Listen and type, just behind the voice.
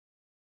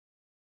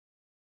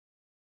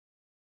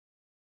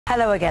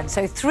Hello again.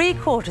 So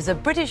 3/4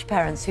 of British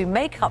parents who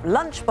make up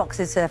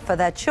lunchboxes for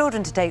their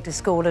children to take to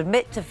school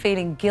admit to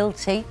feeling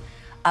guilty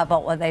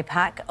about what they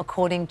pack,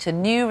 according to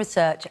new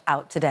research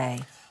out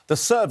today. The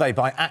survey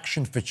by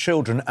Action for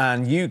Children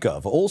and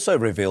YouGov also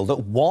revealed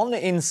that 1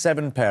 in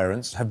 7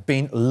 parents have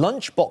been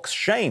lunchbox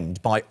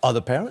shamed by other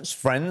parents,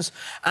 friends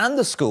and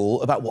the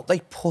school about what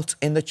they put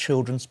in the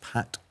children's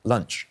packed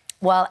lunch.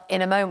 Well,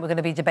 in a moment, we're going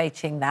to be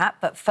debating that.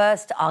 But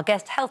first, our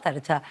guest health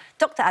editor,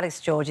 Dr. Alex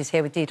George, is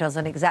here with details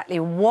on exactly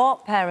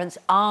what parents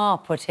are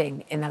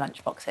putting in their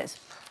lunchboxes.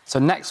 So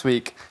next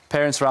week,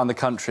 parents around the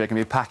country are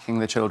going to be packing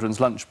their children's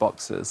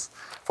lunchboxes.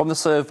 From the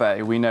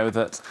survey, we know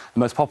that the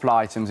most popular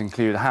items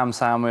include a ham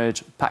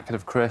sandwich, a packet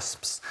of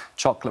crisps,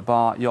 chocolate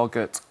bar,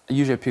 yoghurt,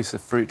 usually a piece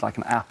of fruit like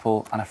an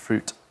apple and a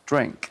fruit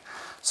drink.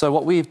 So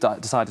what we've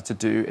decided to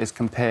do is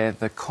compare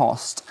the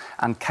cost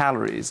and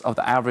calories of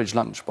the average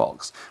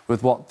lunchbox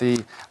with what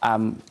the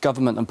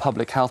government and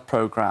public health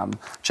programme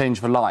Change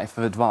for Life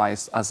have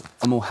advised as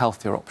a more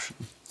healthier option.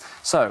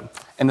 So,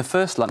 in the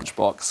first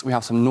lunchbox, we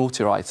have some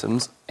naughtier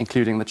items,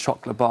 including the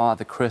chocolate bar,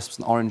 the crisps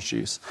and orange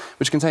juice,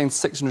 which contains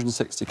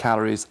 660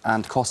 calories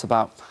and costs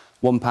about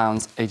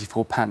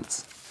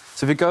 £1.84.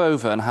 So if we go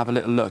over and have a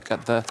little look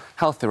at the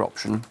healthier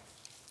option,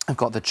 we've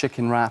got the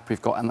chicken wrap,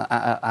 we've got an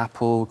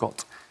apple, we've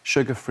got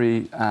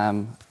sugar-free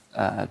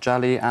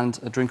jelly and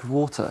a drink of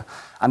water.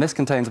 And this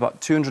contains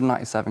about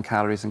 297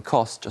 calories and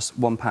costs just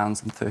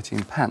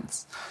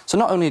 £1.13. So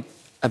not only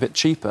a bit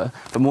cheaper,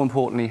 but more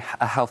importantly,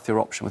 a healthier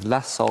option with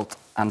less salt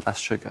and less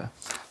sugar.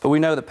 But we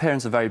know that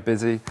parents are very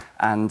busy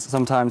and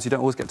sometimes you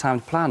don't always get time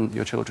to plan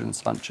your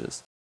children's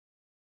lunches.